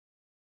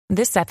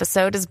This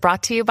episode is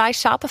brought to you by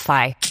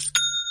Shopify.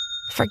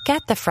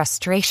 Forget the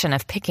frustration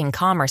of picking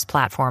commerce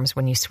platforms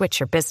when you switch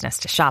your business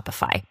to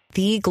Shopify,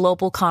 the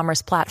global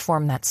commerce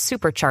platform that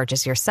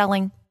supercharges your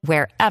selling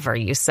wherever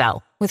you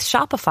sell. With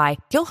Shopify,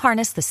 you'll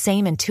harness the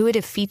same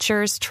intuitive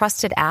features,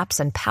 trusted apps,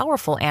 and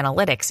powerful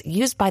analytics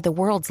used by the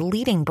world's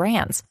leading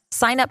brands.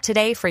 Sign up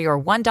today for your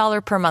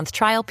 $1 per month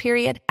trial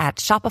period at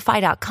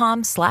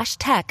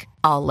shopify.com/tech,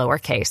 all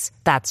lowercase.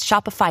 That's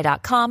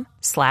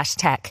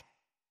shopify.com/tech.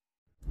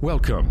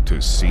 Welcome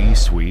to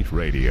C-Suite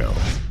Radio.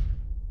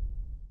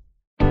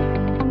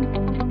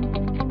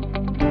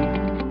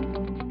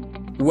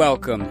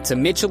 Welcome to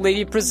Mitchell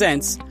Levy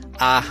Presents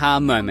Aha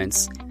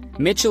Moments.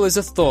 Mitchell is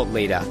a thought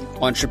leader,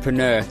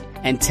 entrepreneur,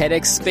 and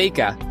TEDx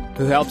speaker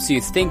who helps you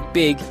think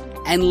big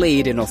and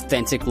lead an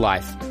authentic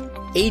life.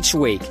 Each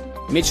week,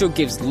 Mitchell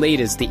gives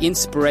leaders the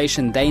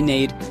inspiration they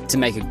need to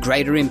make a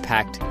greater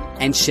impact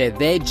and share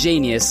their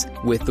genius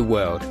with the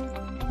world.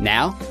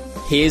 Now,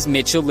 here's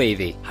Mitchell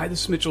Levy. Hi,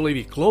 this is Mitchell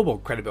Levy, global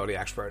credibility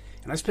expert,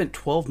 and I spent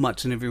 12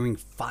 months interviewing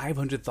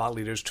 500 thought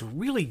leaders to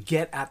really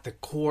get at the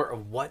core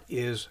of what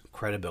is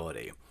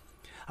credibility.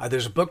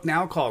 There's a book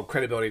now called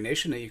Credibility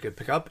Nation that you could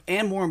pick up,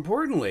 and more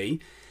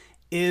importantly,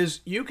 is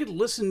you could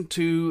listen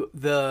to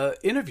the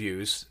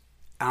interviews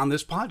on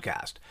this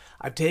podcast.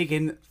 I've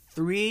taken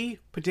 3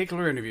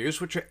 particular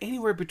interviews, which are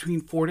anywhere between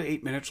 4 to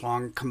 8 minutes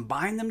long,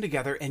 combine them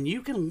together, and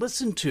you can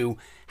listen to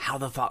how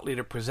the thought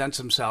leader presents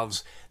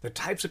themselves, the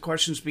types of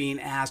questions being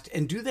asked,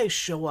 and do they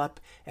show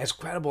up as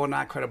credible or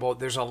not credible.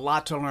 There's a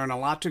lot to learn, a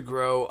lot to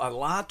grow, a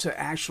lot to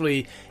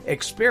actually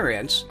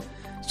experience.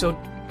 So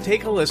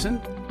take a listen.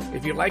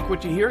 If you like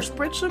what you hear,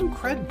 spread some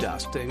cred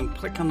dust and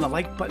click on the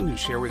like button and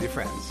share with your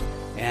friends.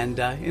 And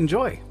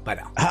enjoy. Bye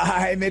now.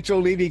 Hi,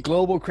 Mitchell Levy,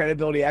 global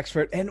credibility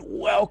expert, and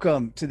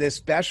welcome to this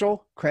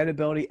special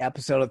credibility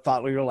episode of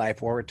Thought Leader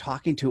Life, where we're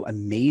talking to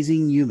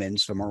amazing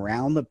humans from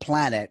around the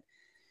planet.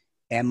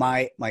 And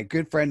my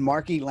good friend,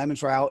 Marky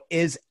Lemons-Rao,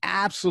 is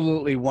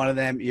absolutely one of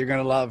them. You're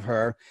going to love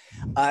her.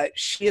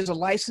 She is a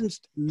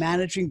licensed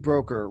managing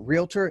broker,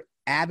 realtor,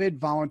 avid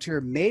volunteer,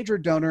 major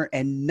donor,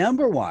 and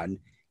 #1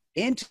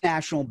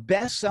 international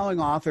best-selling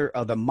author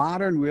of The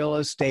Modern Real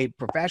Estate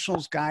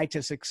Professional's Guide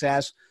to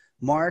Success.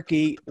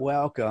 Marky,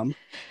 welcome.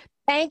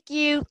 Thank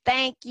you.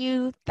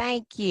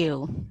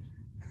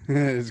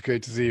 It's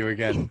great to see you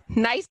again.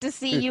 Nice to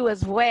see you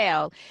as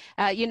well.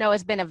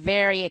 It's been a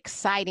very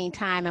exciting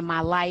time in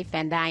my life,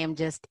 and I am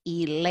just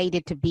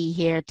elated to be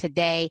here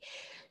today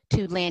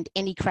to lend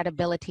any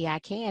credibility I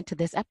can to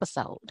this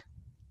episode.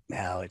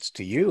 Well, it's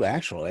to you,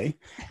 actually.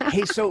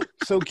 Hey, so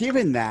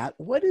given that,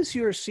 what is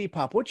your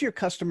CPOP? What's your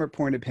customer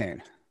point of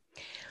pain?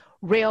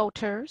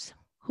 Realtors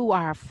who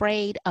are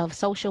afraid of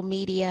social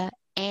media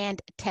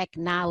and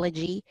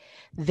technology.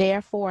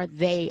 Therefore,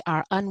 they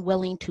are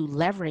unwilling to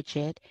leverage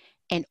it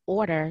in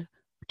order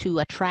to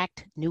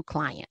attract new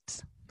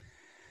clients.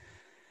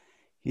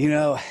 You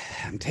know,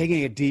 I'm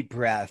taking a deep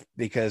breath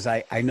because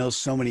I know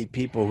so many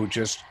people who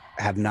just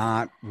have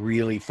not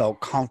really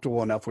felt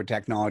comfortable enough with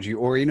technology,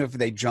 or even if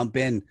they jump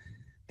in,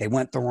 they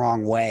went the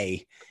wrong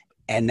way,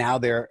 and now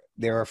they're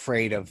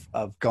afraid of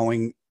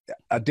going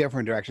a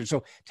different direction.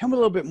 So tell me a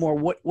little bit more.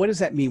 What does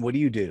that mean? What do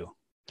you do?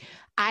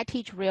 I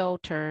teach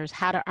realtors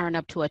how to earn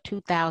up to a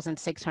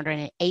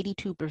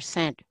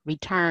 2,682%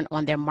 return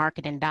on their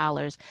marketing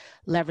dollars,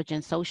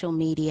 leveraging social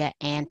media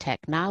and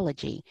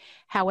technology.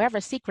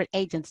 However, secret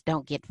agents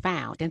don't get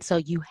found, and so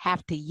you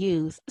have to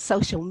use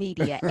social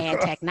media and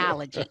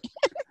technology.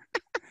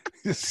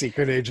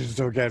 Secret agents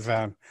don't get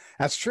found.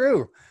 That's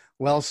true.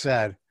 Well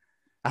said.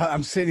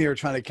 I'm sitting here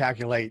trying to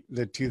calculate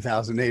the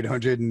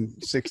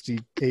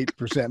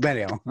 2,868%.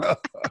 Anyhow.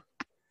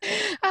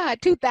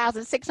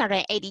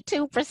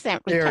 2,682%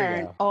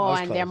 return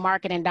on their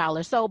marketing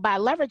dollars. So by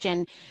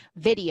leveraging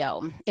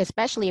video,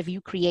 especially if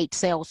you create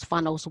sales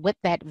funnels with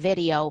that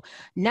video,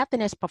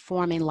 nothing is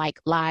performing like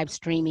live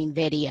streaming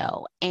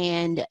video.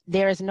 And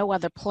there is no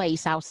other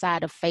place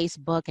outside of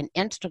Facebook and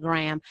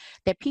Instagram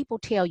that people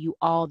tell you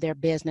all their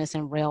business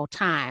in real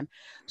time.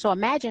 So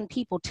imagine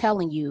people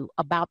telling you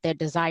about their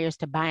desires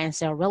to buy and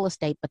sell real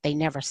estate, but they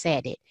never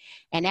said it.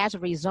 And as a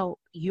result,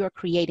 you're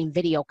creating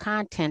video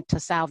content to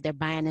solve their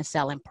buying and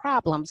selling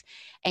problems,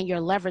 and you're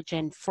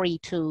leveraging free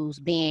tools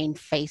being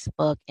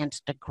Facebook,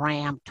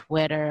 Instagram,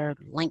 Twitter,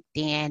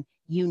 LinkedIn,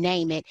 you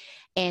name it,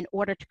 in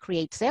order to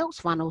create sales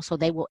funnels so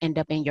they will end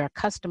up in your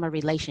customer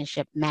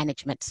relationship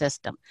management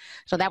system.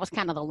 So that was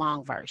kind of the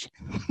long version.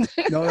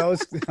 No,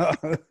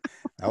 that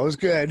was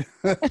good.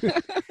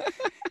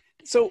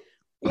 So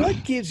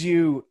what gives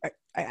you,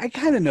 I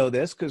kind of know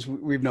this because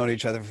we've known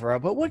each other forever,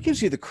 but what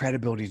gives you the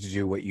credibility to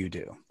do what you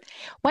do?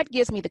 What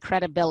gives me the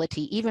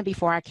credibility, even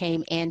before I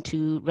came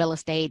into real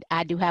estate,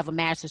 I do have a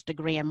master's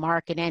degree in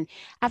marketing.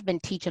 I've been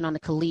teaching on the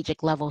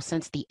collegiate level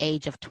since the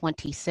age of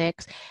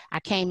 26. I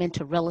came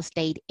into real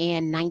estate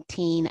in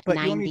 1999. But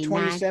you're only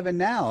 27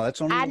 now. That's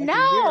only I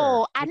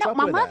know.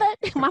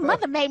 My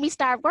mother made me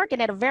start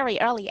working at a very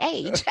early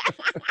age.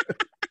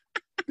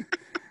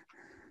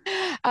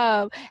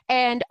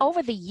 And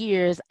over the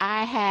years,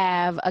 I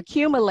have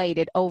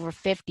accumulated over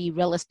 50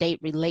 real estate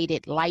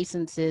related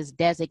licenses,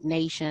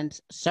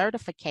 designations,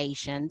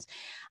 certifications.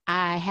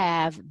 I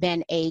have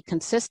been a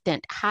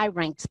consistent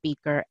high-ranked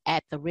speaker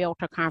at the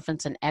Realtor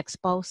Conference and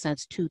Expo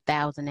since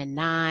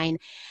 2009.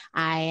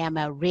 I am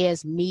a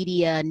Riz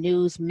Media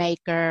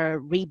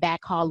newsmaker, REBAC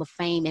Hall of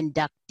Fame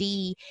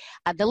inductee.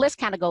 The list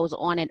kind of goes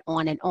on and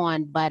on and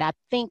on, but I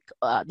think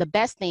the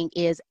best thing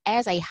is,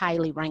 as a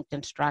highly ranked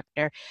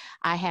instructor,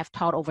 I have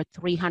taught over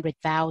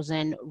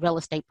 300,000 real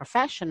estate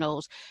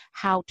professionals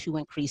how to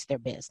increase their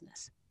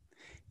business.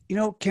 You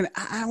know,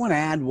 I want to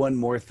add one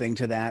more thing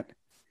to that.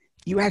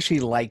 You actually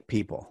like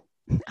people.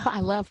 I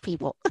love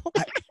people.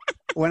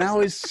 When I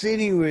was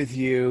sitting with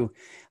you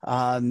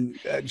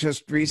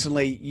just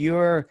recently,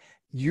 your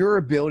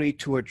ability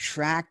to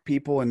attract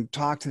people and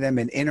talk to them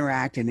and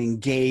interact and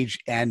engage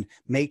and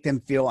make them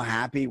feel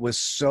happy was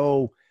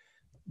so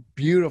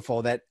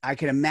beautiful that I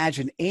can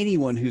imagine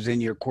anyone who's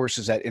in your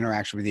courses that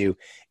interaction with you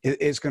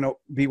is going to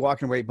be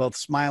walking away both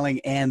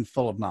smiling and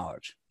full of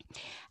knowledge.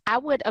 I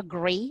would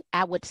agree.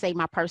 I would say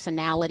my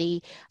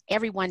personality,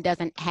 everyone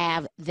doesn't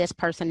have this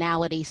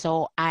personality,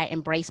 so I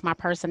embrace my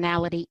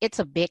personality. It's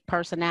a big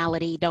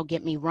personality, don't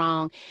get me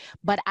wrong,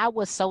 but I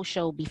was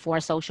social before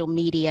social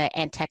media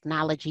and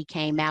technology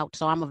came out,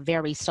 so I'm a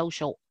very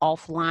social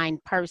offline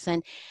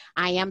person.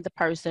 I am the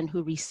person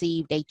who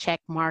received a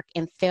check mark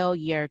in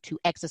failure to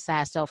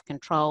exercise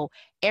self-control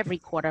every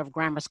quarter of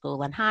grammar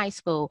school and high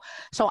school.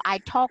 So I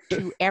talk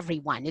to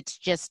everyone. It's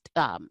just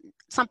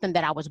something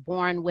that I was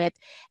born with.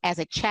 As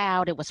a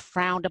child, it was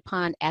frowned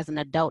upon. As an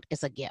adult,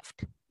 it's a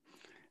gift.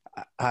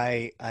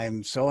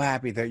 I'm so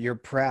happy that you're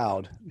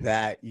proud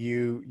that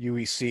you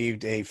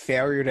received a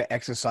failure to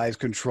exercise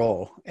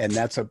control, and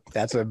that's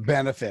a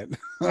benefit.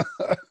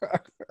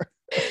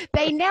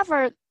 They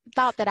never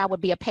thought that I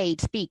would be a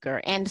paid speaker.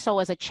 And so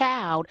as a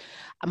child,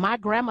 my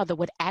grandmother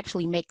would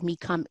actually make me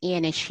come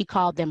in, and she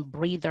called them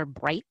breather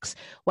breaks,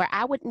 where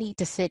I would need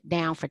to sit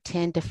down for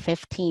 10 to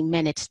 15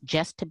 minutes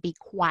just to be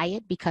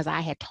quiet because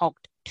I had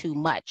talked too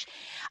much.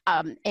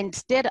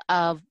 Instead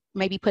of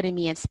maybe putting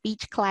me in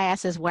speech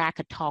classes where I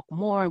could talk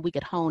more and we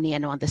could hone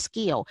in on the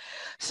skill.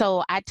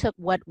 So I took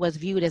what was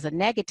viewed as a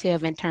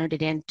negative and turned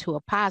it into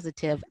a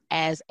positive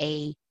as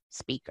a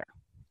speaker.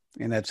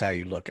 And that's how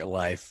you look at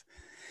life.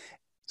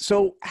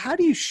 So how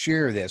do you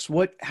share this?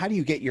 How do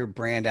you get your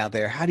brand out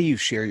there? How do you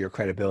share your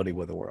credibility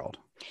with the world?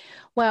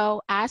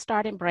 Well, I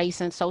started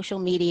embracing social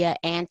media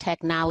and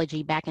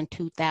technology back in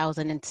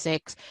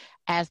 2006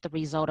 as the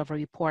result of a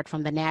report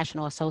from the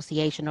National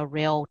Association of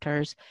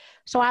Realtors.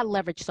 So I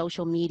leverage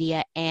social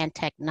media and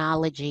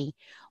technology.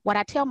 What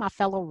I tell my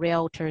fellow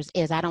realtors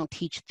is I don't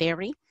teach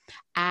theory.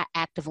 I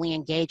actively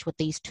engage with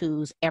these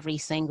tools every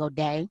single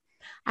day.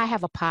 I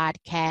have a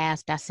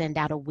podcast. I send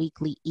out a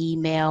weekly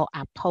email.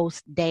 I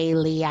post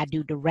daily. I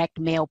do direct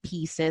mail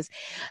pieces.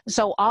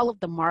 So all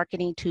of the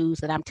marketing tools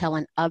that I'm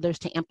telling others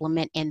to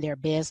implement in their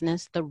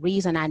business, the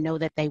reason I know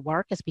that they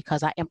work is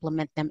because I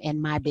implement them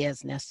in my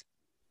business.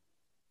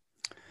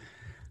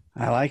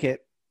 I like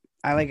it.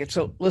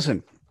 So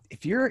listen,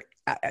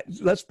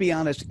 let's be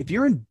honest, if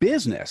you're in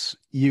business,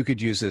 you could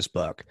use this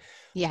book.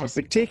 Yes.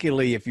 But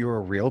particularly if you're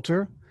a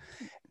realtor,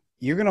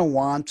 you're going to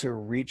want to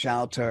reach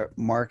out to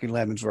Marki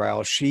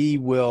Lebensweil. She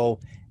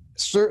will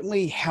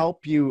certainly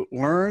help you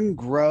learn,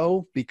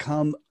 grow,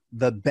 become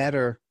the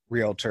better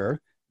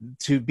realtor,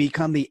 to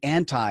become the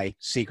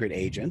anti-secret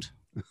agent.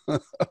 I'm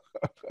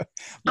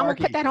going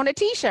to put that on a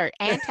t-shirt,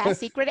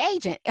 anti-secret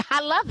agent.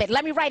 I love it.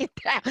 Let me write it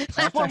down.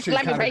 Let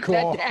me write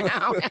cool. that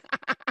down.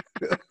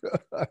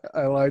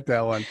 I like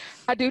that one.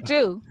 I do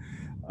too.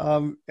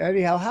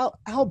 Anyhow,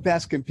 how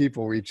best can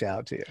people reach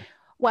out to you?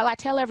 Well, I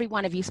tell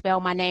everyone, if you spell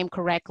my name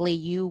correctly,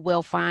 you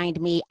will find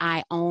me.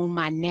 I own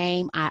my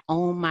name. I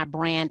own my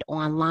brand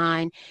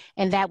online.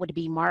 And that would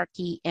be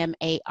Marki,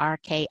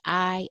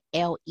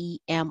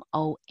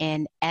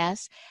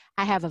 MarkiLemons.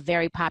 I have a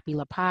very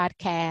popular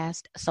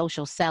podcast,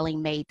 Social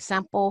Selling Made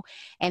Simple.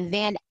 And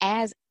then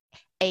as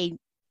a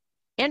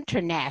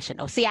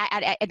international,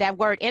 that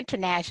word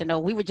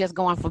international, we were just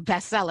going for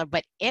bestseller,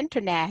 but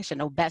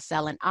international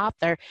best-selling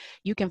author,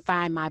 you can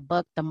find my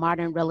book, The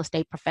Modern Real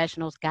Estate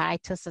Professional's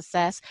Guide to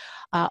Success,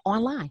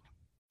 online.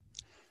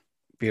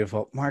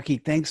 Beautiful. Marki,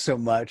 thanks so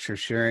much for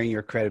sharing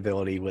your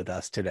credibility with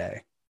us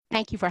today.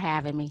 Thank you for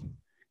having me.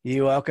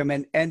 You're welcome.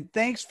 And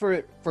thanks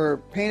for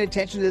paying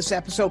attention to this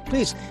episode.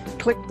 Please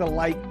click the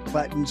like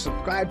button,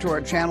 subscribe to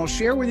our channel,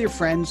 share with your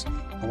friends,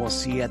 and we'll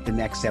see you at the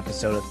next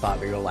episode of Thought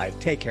Leader Life.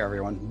 Take care,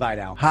 everyone. Bye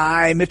now.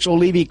 Hi, Mitchell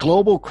Levy,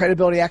 global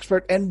credibility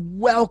expert, and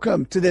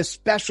welcome to this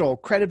special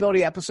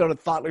credibility episode of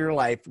Thought Leader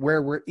Life,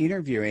 where we're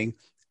interviewing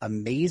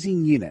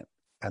amazing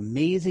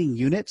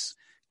units.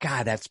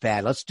 God, that's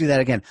bad. Let's do that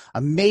again.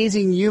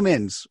 Amazing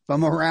humans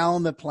from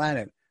around the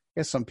planet.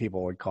 I guess some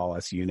people would call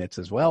us units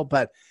as well,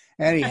 but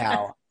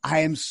anyhow, I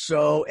am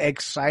so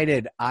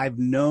excited. I've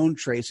known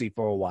Tracy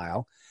for a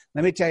while.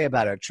 Let me tell you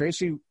about it.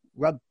 Tracy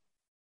Repchuk.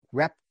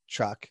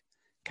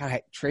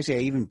 God, Tracy, I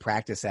even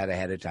practiced that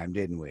ahead of time,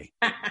 didn't we?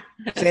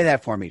 Say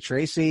that for me.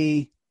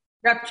 Tracy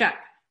Repchuk.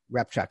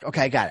 Repchuk.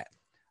 Okay, I got it.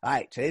 All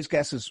right. Today's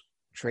guest is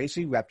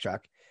Tracy Repchuk.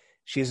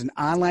 She is an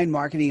online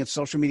marketing and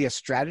social media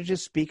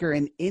strategist, speaker,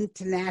 and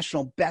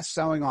international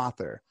best-selling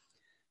author.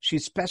 She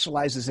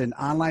specializes in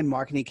online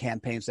marketing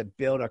campaigns that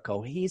build a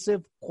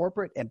cohesive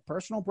corporate and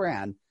personal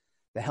brand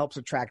that helps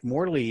attract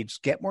more leads,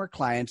 get more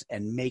clients,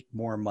 and make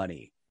more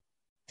money.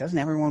 Doesn't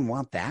everyone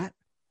want that?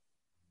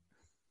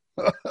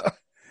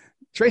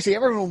 Tracy,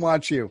 everyone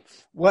wants you.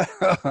 Well,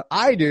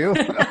 I do.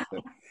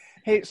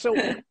 Hey, so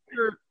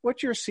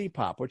what's your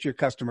CPOP? What's your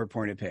customer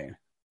point of pain?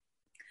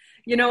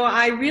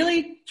 I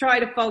really try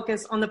to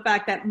focus on the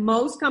fact that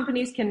most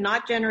companies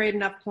cannot generate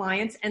enough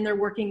clients and they're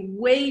working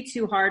way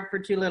too hard for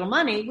too little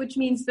money, which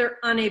means they're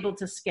unable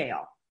to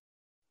scale.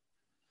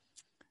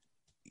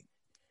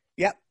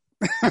 Yep.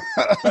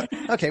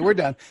 Okay, we're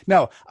done.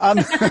 No.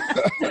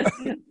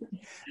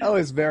 That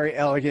was very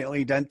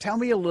elegantly done. Tell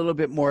me a little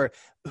bit more.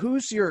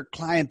 Who's your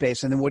client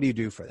base and then what do you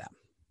do for them?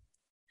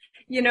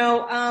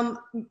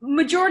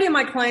 Majority of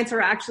my clients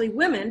are actually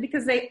women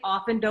because they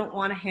often don't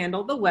want to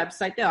handle the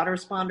website, the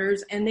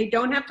autoresponders, and they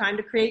don't have time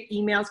to create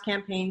emails,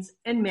 campaigns,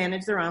 and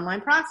manage their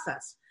online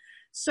process.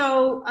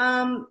 So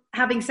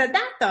having said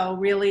that, though,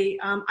 really,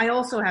 I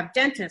also have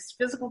dentists,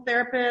 physical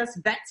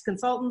therapists, vets,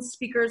 consultants,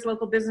 speakers,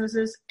 local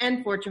businesses,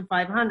 and Fortune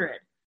 500.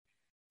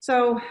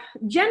 So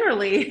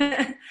generally,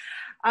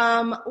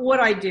 what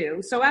I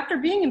do. So after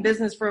being in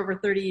business for over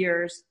 30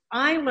 years,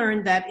 I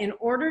learned that in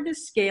order to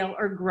scale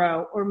or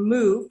grow or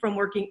move from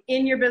working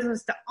in your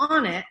business to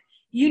on it,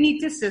 you need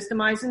to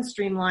systemize and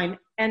streamline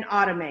and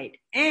automate.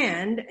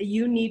 And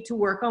you need to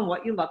work on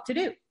what you love to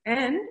do.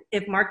 And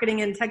if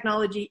marketing and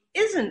technology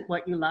isn't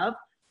what you love,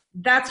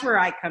 that's where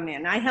I come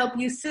in. I help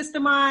you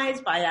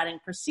systemize by adding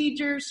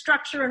procedures,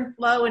 structure, and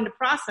flow into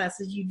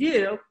processes you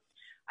do.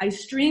 I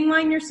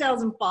streamline your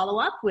sales and follow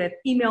up with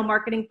email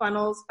marketing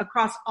funnels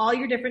across all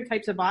your different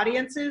types of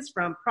audiences,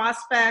 from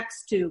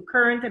prospects to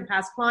current and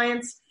past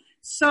clients,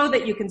 so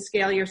that you can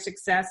scale your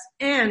success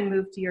and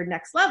move to your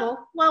next level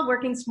while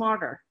working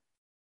smarter.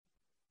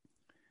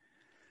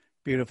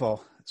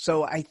 Beautiful.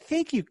 So I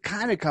think you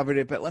kind of covered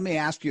it, but let me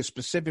ask you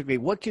specifically,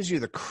 what gives you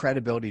the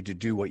credibility to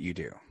do what you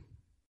do?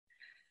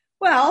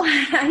 Well,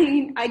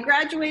 I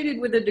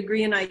graduated with a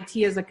degree in IT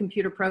as a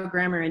computer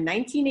programmer in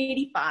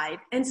 1985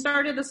 and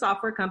started a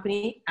software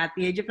company at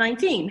the age of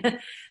 19.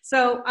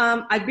 So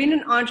I've been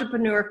an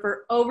entrepreneur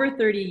for over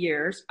 30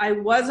 years. I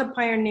was a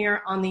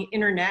pioneer on the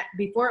internet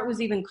before it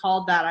was even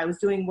called that. I was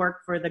doing work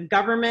for the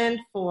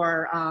government,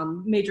 for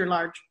major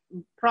large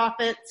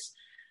profits,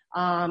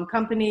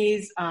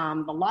 companies,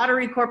 the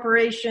Lottery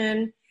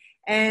Corporation.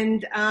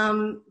 And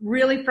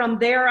really from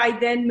there, I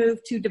then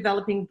moved to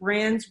developing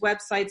brands,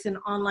 websites, and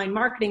online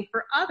marketing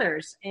for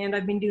others. And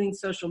I've been doing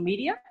social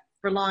media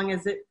for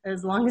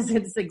as long as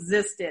it's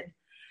existed.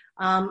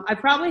 I've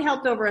probably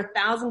helped over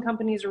 1,000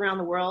 companies around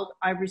the world.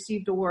 I've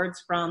received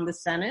awards from the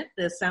Senate,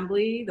 the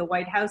Assembly, the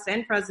White House,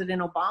 and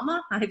President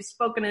Obama. I've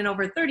spoken in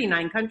over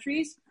 39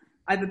 countries.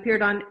 I've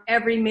appeared on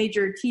every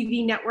major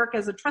TV network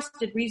as a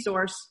trusted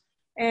resource.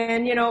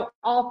 And,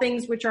 all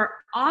things which are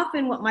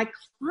often what my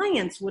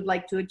clients would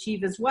like to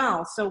achieve as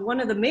well. So one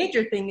of the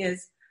major things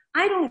is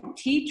I don't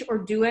teach or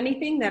do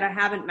anything that I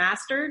haven't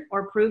mastered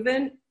or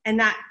proven. And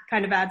that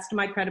kind of adds to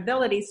my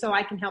credibility so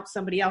I can help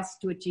somebody else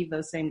to achieve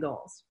those same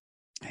goals.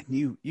 And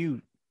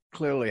you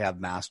clearly have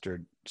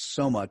mastered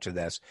so much of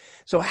this.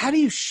 So how do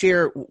you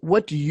share,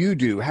 what do you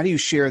do? How do you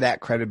share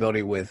that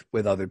credibility with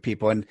other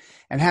people? And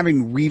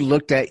having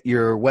re-looked at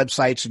your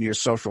websites and your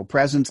social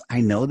presence,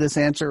 I know this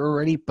answer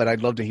already, but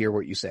I'd love to hear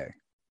what you say.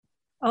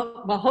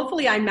 Oh, well,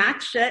 hopefully I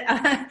matched it.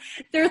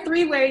 There are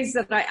 3 ways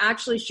that I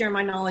actually share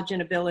my knowledge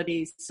and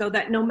abilities so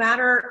that no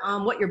matter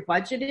what your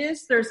budget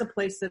is, there's a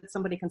place that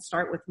somebody can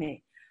start with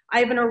me. I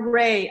have an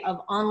array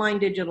of online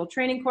digital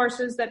training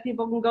courses that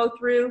people can go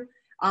through.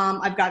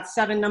 I've got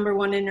 7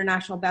 #1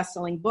 international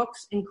best-selling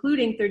books,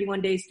 including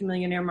 31 Days to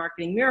Millionaire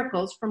Marketing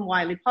Miracles from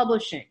Wiley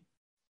Publishing.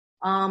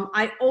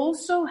 I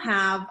also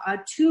have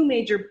 2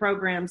 major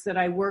programs that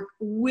I work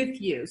with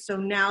you. So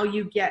now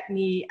you get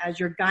me as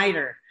your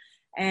guider.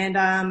 And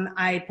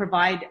I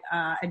provide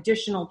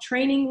additional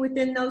training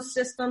within those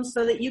systems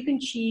so that you can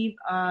achieve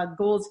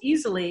goals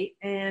easily.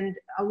 And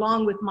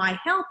along with my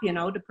help,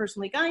 to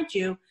personally guide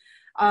you,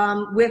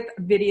 with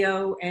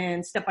video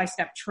and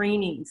step-by-step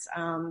trainings.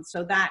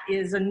 So that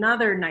is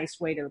another nice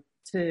way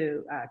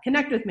to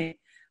connect with me.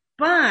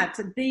 But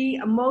the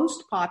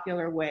most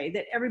popular way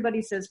that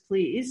everybody says,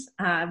 please,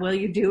 will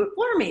you do it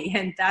for me?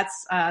 And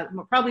that's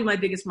probably my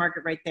biggest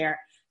market right there.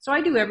 So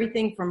I do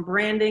everything from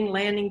branding,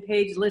 landing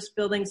page, list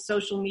building,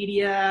 social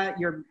media,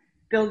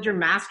 build your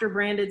master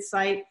branded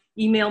site,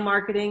 email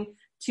marketing,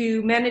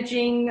 to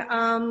managing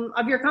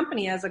of your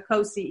company as a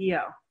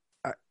co-CEO.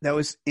 That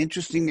was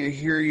interesting to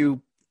hear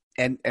you.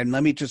 And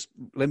let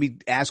me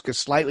ask a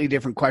slightly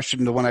different question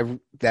to the one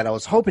that I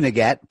was hoping to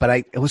get,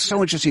 but it was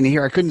so interesting to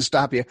hear. I couldn't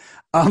stop you.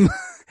 How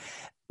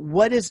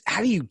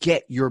do you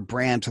get your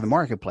brand to the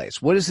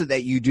marketplace? What is it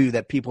that you do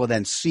that people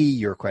then see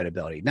your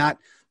credibility? Not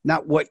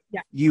what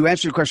you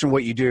answered the question,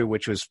 what you do,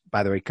 which was,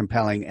 by the way,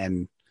 compelling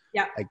and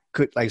Yeah.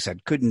 Like I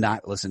said, could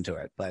not listen to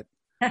it, but.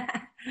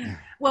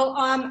 Well,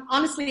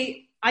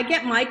 honestly, I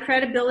get my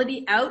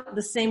credibility out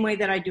the same way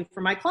that I do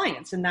for my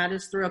clients, and that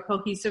is through a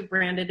cohesive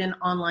branded and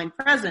online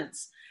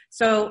presence.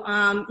 So,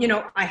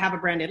 I have a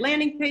branded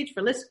landing page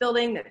for list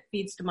building that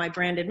feeds to my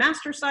branded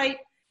master site.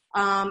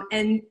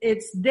 And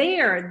it's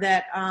there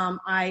that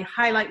I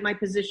highlight my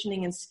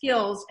positioning and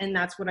skills, and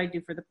that's what I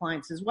do for the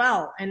clients as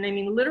well. And I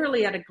mean,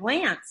 literally at a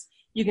glance,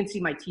 you can see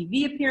my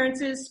TV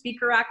appearances,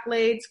 speaker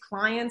accolades,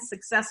 clients,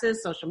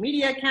 successes, social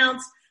media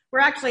accounts. We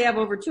actually have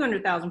over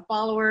 200,000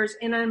 followers,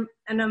 and I'm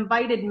an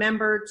invited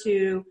member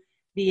to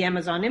the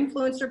Amazon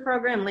Influencer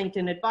Program,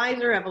 LinkedIn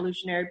Advisor,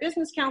 Evolutionary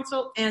Business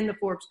Council, and the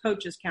Forbes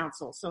Coaches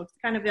Council. So it's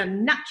kind of a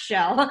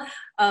nutshell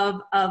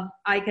of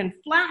I can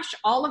flash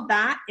all of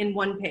that in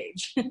one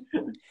page.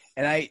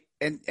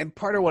 And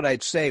part of what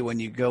I'd say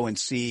when you go and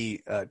see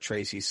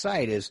Tracy's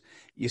site is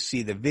you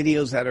see the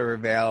videos that are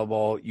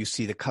available, you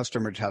see the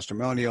customer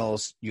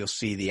testimonials, you'll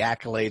see the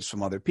accolades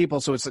from other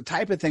people. So it's the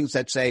type of things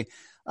that say,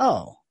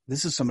 oh,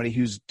 this is somebody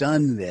who's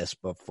done this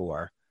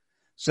before.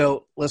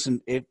 So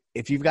listen,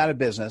 if you've got a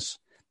business,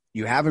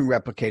 you haven't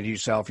replicated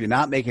yourself, you're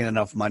not making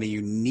enough money,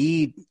 you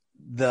need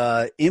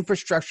the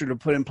infrastructure to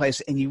put in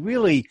place, and you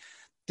really,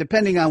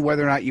 depending on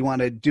whether or not you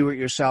want to do it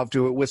yourself,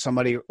 do it with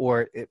somebody,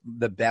 or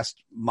the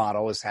best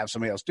model is have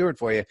somebody else do it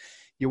for you,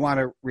 you want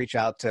to reach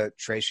out to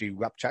Tracy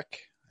Rupchuk.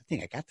 I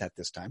think I got that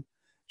this time.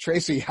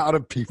 Tracy, how do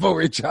people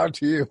reach out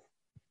to you?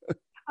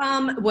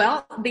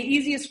 Well, the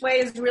easiest way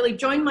is really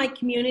join my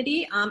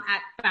community at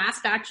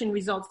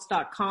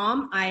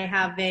fastactionresults.com. I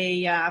have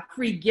a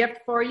free gift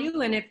for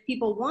you. And if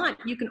people want,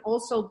 you can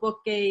also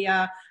book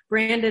a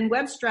brand and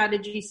web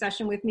strategy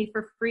session with me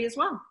for free as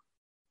well.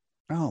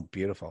 Oh,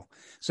 beautiful.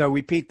 So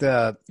repeat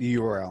the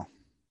URL.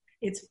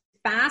 It's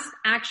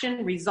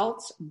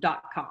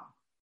fastactionresults.com.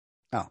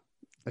 Oh,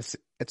 it's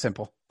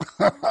simple.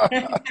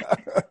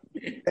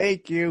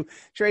 Thank you.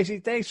 Tracy,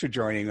 thanks for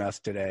joining us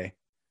today.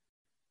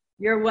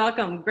 You're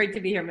welcome. Great to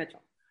be here,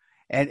 Mitchell.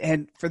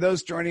 And for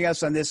those joining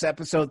us on this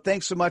episode,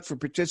 thanks so much for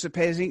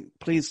participating.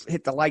 Please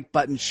hit the like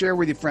button, share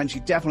with your friends.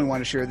 You definitely want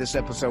to share this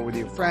episode with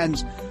your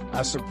friends.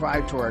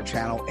 Subscribe to our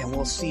channel, and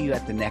we'll see you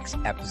at the next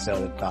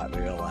episode of Thought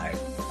Leader Live.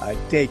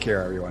 Take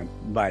care, everyone.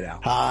 Bye now.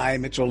 Hi,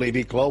 Mitchell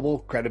Levy, Global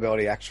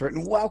Credibility Expert,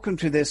 and welcome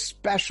to this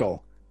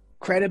special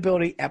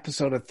credibility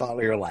episode of Thought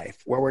Leader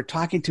Life, where we're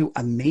talking to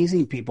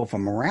amazing people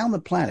from around the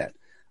planet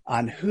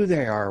on who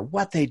they are,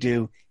 what they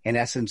do, in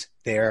essence,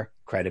 their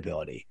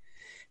credibility.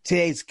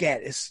 Today's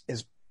guest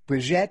is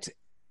Brigitte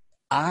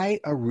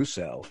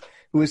Russo,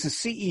 who is the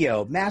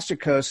CEO, Master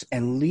Coach,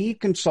 and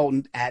lead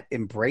consultant at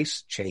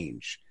Embrace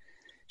Change.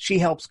 She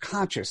helps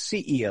conscious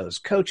CEOs,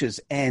 coaches,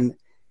 and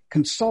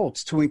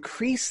consults to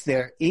increase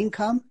their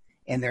income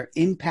and their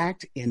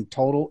impact in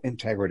total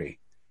integrity.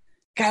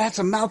 God, that's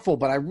a mouthful,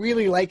 but I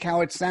really like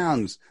how it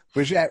sounds.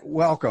 Brigitte,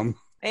 welcome.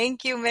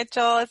 Thank you,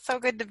 Mitchell. It's so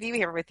good to be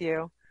here with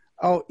you.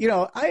 Oh,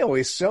 I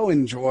always so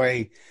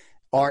enjoy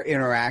our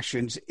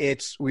interactions.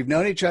 We've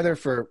known each other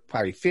for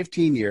probably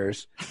 15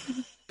 years.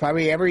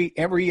 Probably every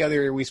other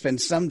year we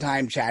spend some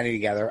time chatting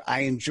together.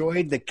 I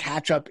enjoyed the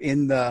catch up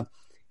in the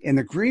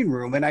green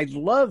room, and I'd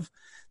love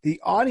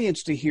the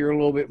audience to hear a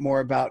little bit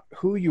more about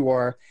who you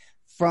are.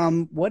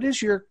 From what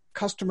is your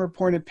customer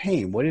point of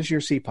pain? What is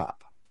your CPOP?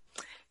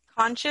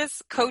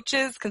 Conscious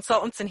coaches,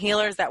 consultants, and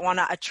healers that want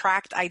to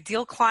attract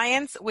ideal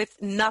clients with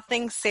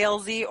nothing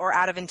salesy or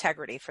out of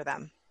integrity for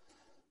them.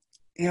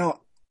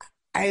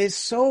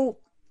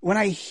 When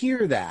I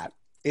hear that,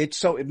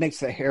 it makes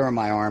the hair on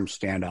my arm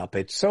stand up.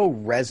 It so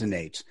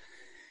resonates.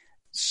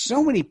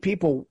 So many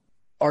people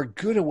are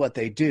good at what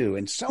they do,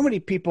 and so many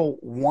people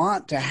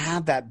want to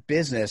have that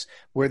business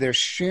where they're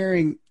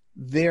sharing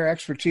their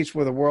expertise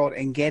with the world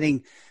and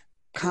getting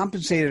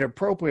compensated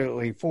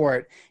appropriately for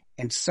it.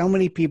 And so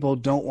many people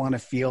don't want to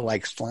feel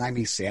like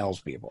slimy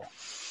salespeople.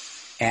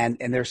 And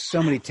there's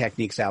so many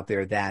techniques out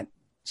there that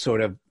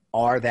sort of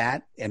are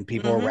that, and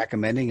people are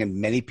recommending, and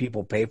many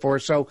people pay for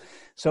it. So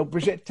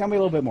Brigitte, tell me a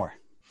little bit more.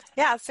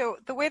 Yeah, so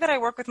the way that I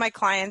work with my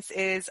clients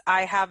is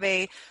I have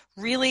a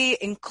really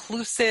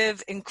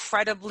inclusive,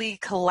 incredibly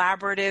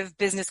collaborative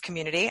business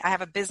community. I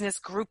have a business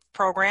group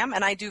program,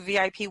 and I do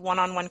VIP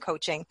one-on-one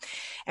coaching.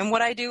 And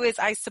what I do is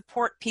I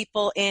support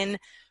people in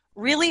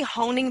really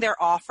honing their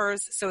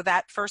offers so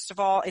that, first of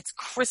all, it's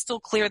crystal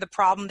clear the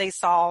problem they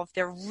solve.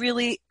 They're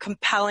really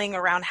compelling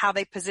around how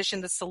they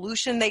position the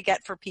solution they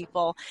get for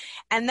people.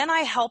 And then I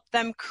help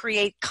them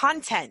create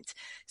content,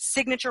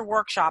 signature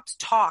workshops,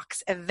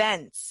 talks,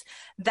 events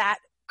that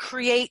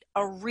create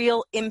a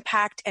real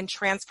impact and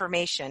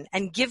transformation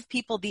and give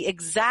people the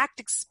exact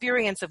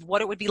experience of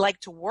what it would be like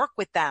to work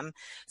with them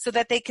so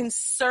that they can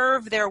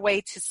serve their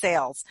way to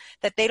sales,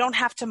 that they don't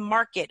have to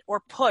market or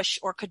push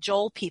or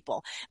cajole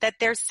people, that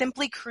they're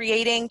simply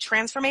creating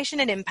transformation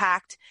and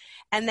impact,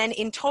 and then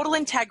in total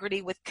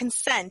integrity with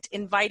consent,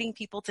 inviting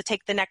people to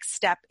take the next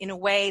step in a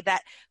way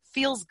that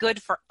feels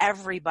good for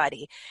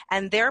everybody.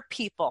 And their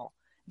people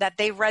that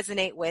they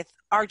resonate with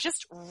are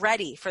just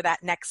ready for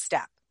that next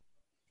step.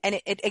 And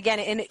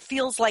it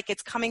feels like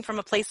it's coming from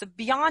a place of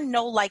beyond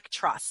know, like,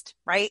 trust,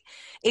 right?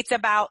 It's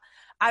about,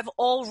 I've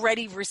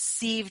already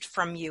received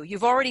from you.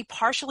 You've already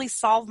partially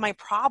solved my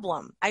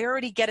problem. I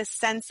already get a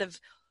sense of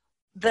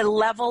the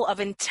level of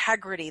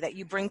integrity that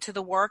you bring to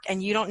the work,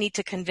 and you don't need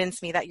to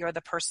convince me that you're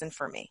the person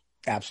for me.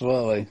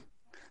 Absolutely.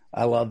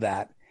 I love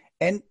that.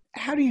 And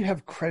how do you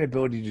have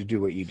credibility to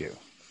do what you do?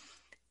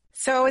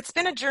 So it's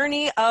been a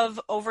journey of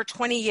over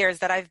 20 years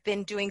that I've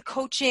been doing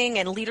coaching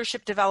and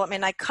leadership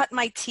development. I cut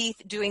my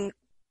teeth doing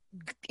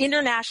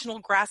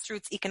international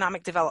grassroots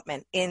economic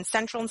development in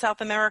Central and South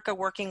America,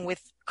 working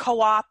with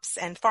co-ops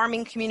and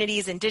farming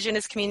communities,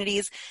 indigenous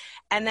communities.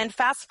 And then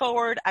fast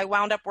forward, I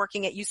wound up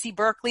working at UC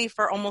Berkeley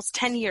for almost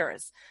 10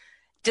 years,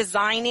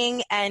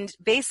 designing and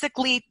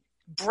basically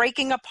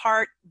breaking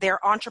apart their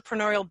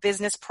entrepreneurial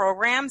business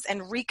programs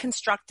and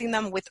reconstructing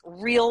them with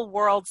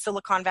real-world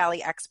Silicon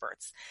Valley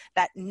experts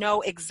that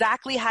know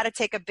exactly how to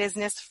take a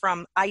business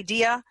from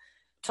idea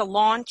to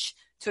launch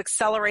to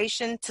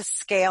acceleration to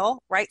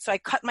scale, right? So I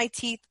cut my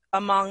teeth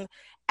among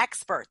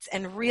experts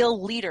and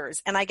real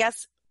leaders. And I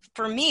guess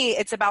for me,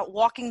 it's about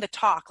walking the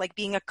talk, like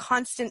being a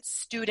constant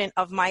student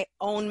of my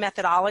own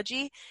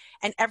methodology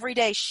and every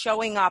day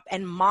showing up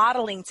and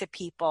modeling to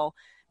people,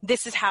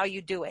 this is how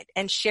you do it,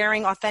 and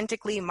sharing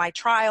authentically my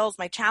trials,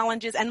 my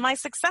challenges, and my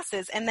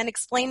successes, and then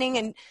explaining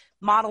and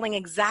modeling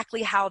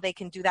exactly how they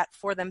can do that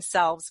for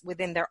themselves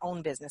within their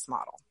own business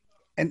model.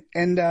 And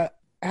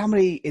how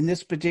many, in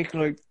this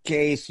particular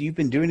case, you've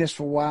been doing this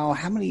for a while,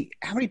 how many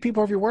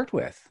people have you worked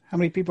with? How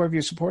many people have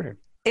you supported?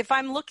 If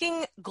I'm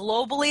looking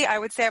globally, I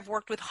would say I've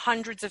worked with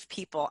hundreds of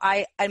people.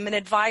 I'm an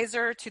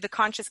advisor to the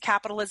conscious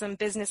capitalism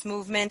business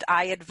movement.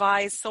 I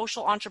advise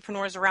social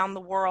entrepreneurs around the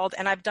world,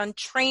 and I've done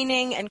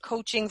training and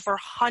coaching for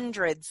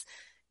hundreds,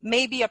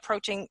 maybe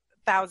approaching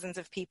thousands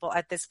of people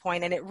at this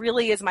point. And it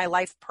really is my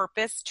life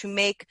purpose to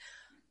make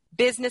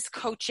business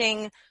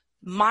coaching,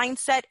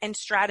 mindset, and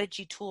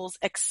strategy tools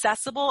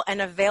accessible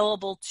and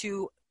available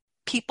to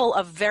people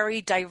of very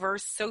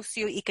diverse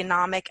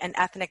socioeconomic and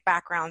ethnic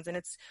backgrounds. And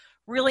it's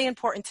really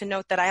important to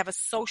note that I have a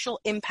social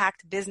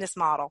impact business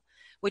model,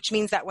 which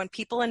means that when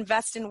people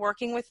invest in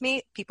working with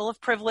me, people of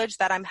privilege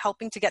that I'm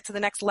helping to get to the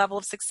next level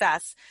of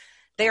success,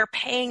 they are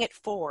paying it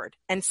forward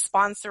and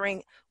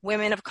sponsoring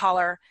women of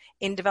color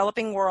in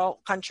developing world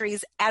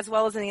countries, as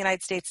well as in the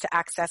United States, to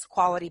access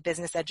quality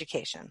business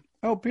education.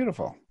 Oh,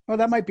 beautiful. Well,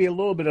 that might be a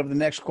little bit of the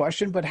next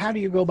question, but how do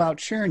you go about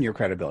sharing your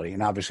credibility?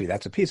 And obviously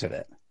that's a piece of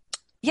it.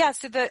 Yeah,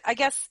 so I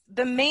guess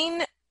the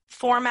main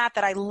format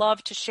that I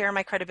love to share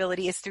my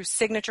credibility is through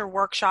signature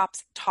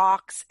workshops,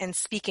 talks, and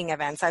speaking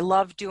events. I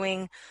love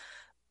doing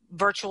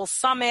virtual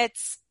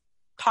summits,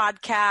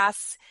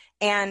 podcasts,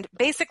 and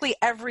basically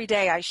every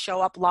day I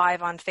show up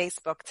live on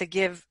Facebook to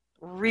give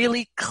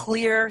really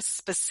clear,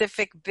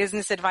 specific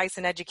business advice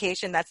and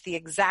education. That's the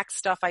exact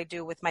stuff I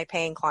do with my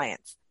paying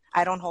clients.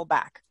 I don't hold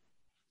back.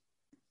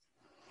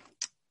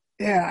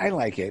 Yeah, I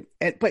like it.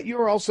 But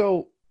you're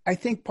also, I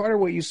think part of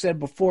what you said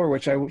before,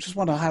 which I just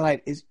want to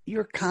highlight, is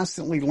you're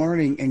constantly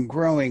learning and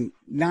growing,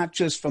 not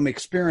just from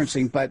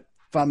experiencing, but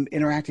from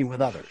interacting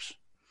with others.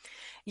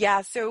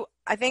 Yeah, so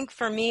I think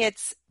for me,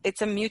 it's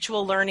a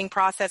mutual learning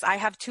process. I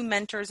have 2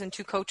 mentors and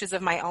 2 coaches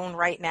of my own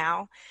right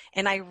now,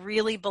 and I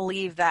really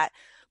believe that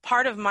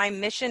part of my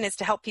mission is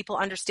to help people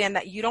understand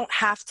that you don't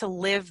have to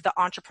live the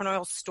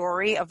entrepreneurial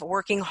story of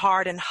working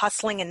hard and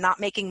hustling and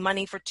not making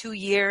money for 2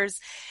 years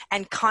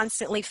and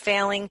constantly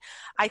failing.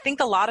 I think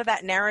a lot of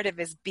that narrative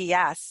is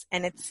BS,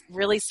 and it's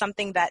really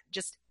something that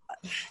just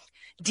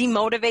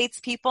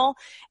demotivates people.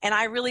 And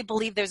I really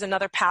believe there's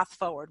another path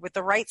forward with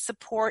the right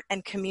support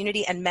and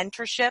community and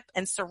mentorship,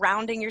 and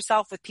surrounding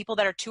yourself with people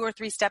that are 2 or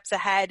 3 steps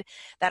ahead,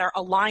 that are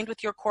aligned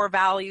with your core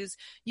values.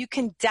 You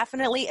can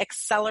definitely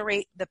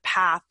accelerate the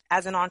path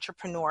as an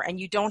entrepreneur, and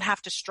you don't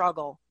have to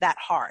struggle that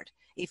hard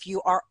if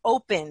you are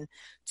open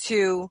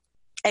to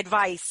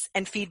advice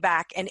and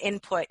feedback and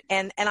input.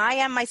 And I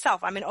am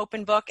myself. I'm an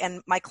open book,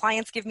 and my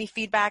clients give me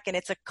feedback, and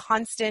it's a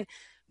constant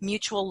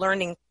mutual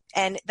learning.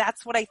 And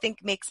that's what I think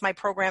makes my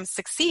program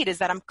succeed, is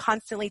that I'm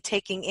constantly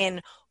taking in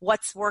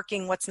what's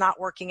working, what's not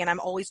working, and I'm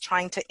always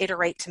trying to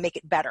iterate to make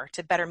it better,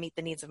 to better meet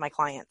the needs of my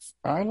clients.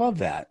 I love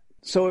that.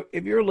 So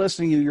if you're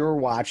listening, you're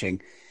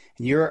watching,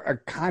 and you're a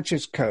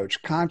conscious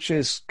coach,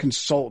 conscious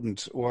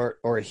consultant, or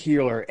a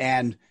healer,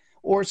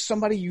 or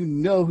somebody you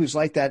know who's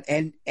like that,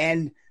 and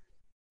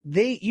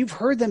you've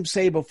heard them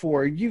say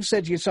before, you've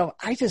said to yourself,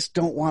 I just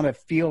don't want to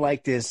feel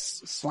like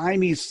this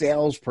slimy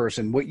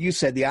salesperson. What you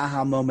said, the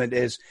aha moment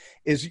is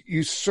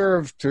you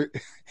serve to,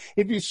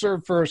 if you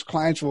serve first,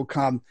 clients will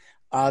come.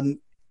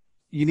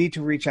 You need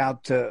to reach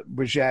out to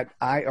Brigitte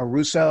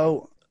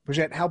Russo.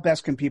 Brigitte, how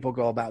best can people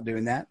go about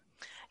doing that?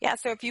 Yeah,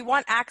 so if you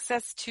want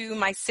access to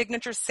my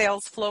signature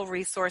sales flow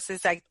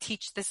resources, I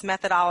teach this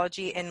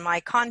methodology in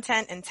my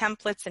content and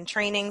templates and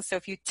training. So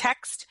if you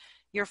text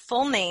your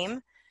full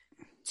name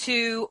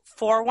to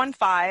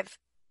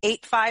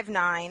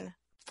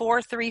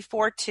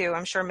 415-859-4342.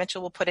 I'm sure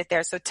Mitchell will put it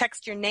there. So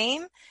text your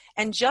name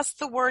and just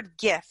the word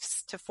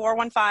gifts to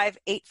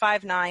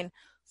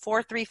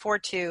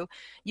 4342.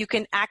 You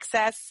can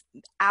access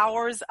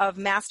hours of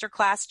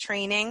masterclass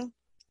training,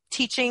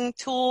 teaching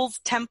tools,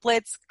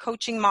 templates,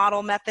 coaching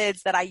model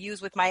methods that I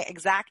use with my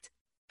exact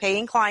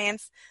paying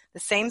clients, the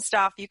same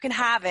stuff. You can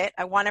have it.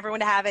 I want everyone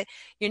to have it.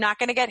 You're not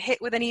going to get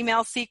hit with an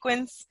email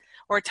sequence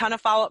or a ton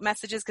of follow-up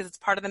messages because it's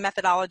part of the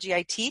methodology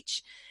I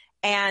teach.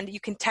 And you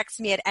can text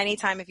me at any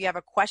time if you have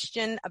a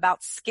question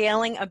about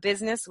scaling a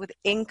business with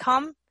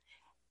income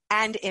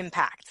and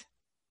impact.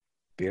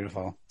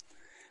 Beautiful.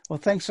 Well,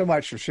 thanks so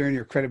much for sharing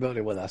your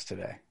credibility with us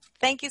today.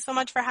 Thank you so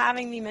much for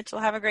having me, Mitchell.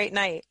 Have a great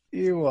night.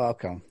 You're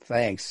welcome.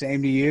 Thanks.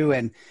 Same to you.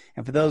 And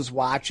for those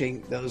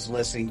watching, those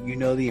listening, you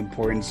know the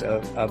importance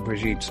of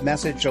Brigitte's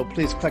message. So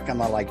please click on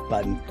the like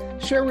button,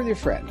 share with your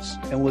friends,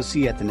 and we'll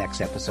see you at the next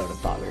episode of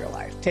Thought Leader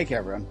Life. Take care,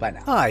 everyone. Bye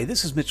now. Hi,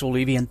 this is Mitchell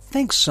Levy, and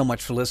thanks so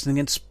much for listening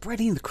and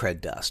spreading the cred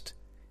dust.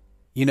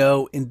 You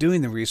know, in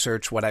doing the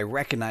research, what I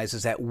recognize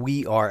is that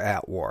we are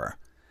at war.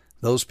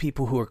 Those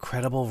people who are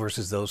credible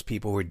versus those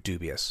people who are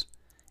dubious.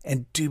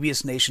 And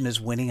Dubious Nation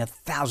is winning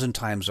 1,000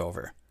 times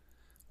over.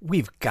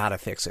 We've got to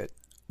fix it.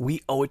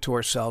 We owe it to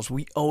ourselves.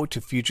 We owe it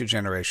to future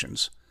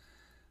generations.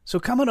 So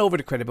come on over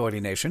to Credibility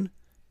Nation,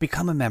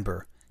 become a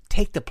member,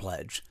 take the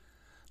pledge,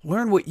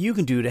 learn what you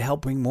can do to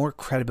help bring more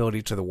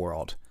credibility to the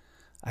world.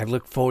 I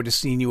look forward to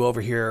seeing you over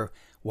here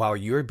while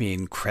you're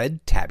being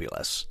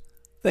cred-tabulous.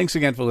 Thanks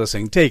again for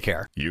listening. Take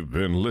care. You've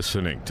been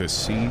listening to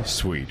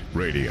C-Suite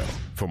Radio.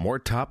 For more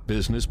top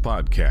business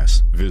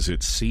podcasts,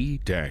 visit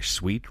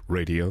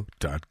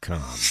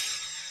c-suiteradio.com.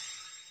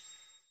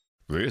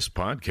 This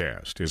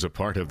podcast is a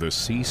part of the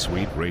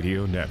C-Suite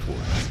Radio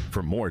Network.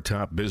 For more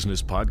top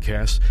business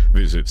podcasts,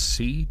 visit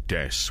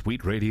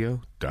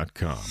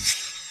c-suiteradio.com.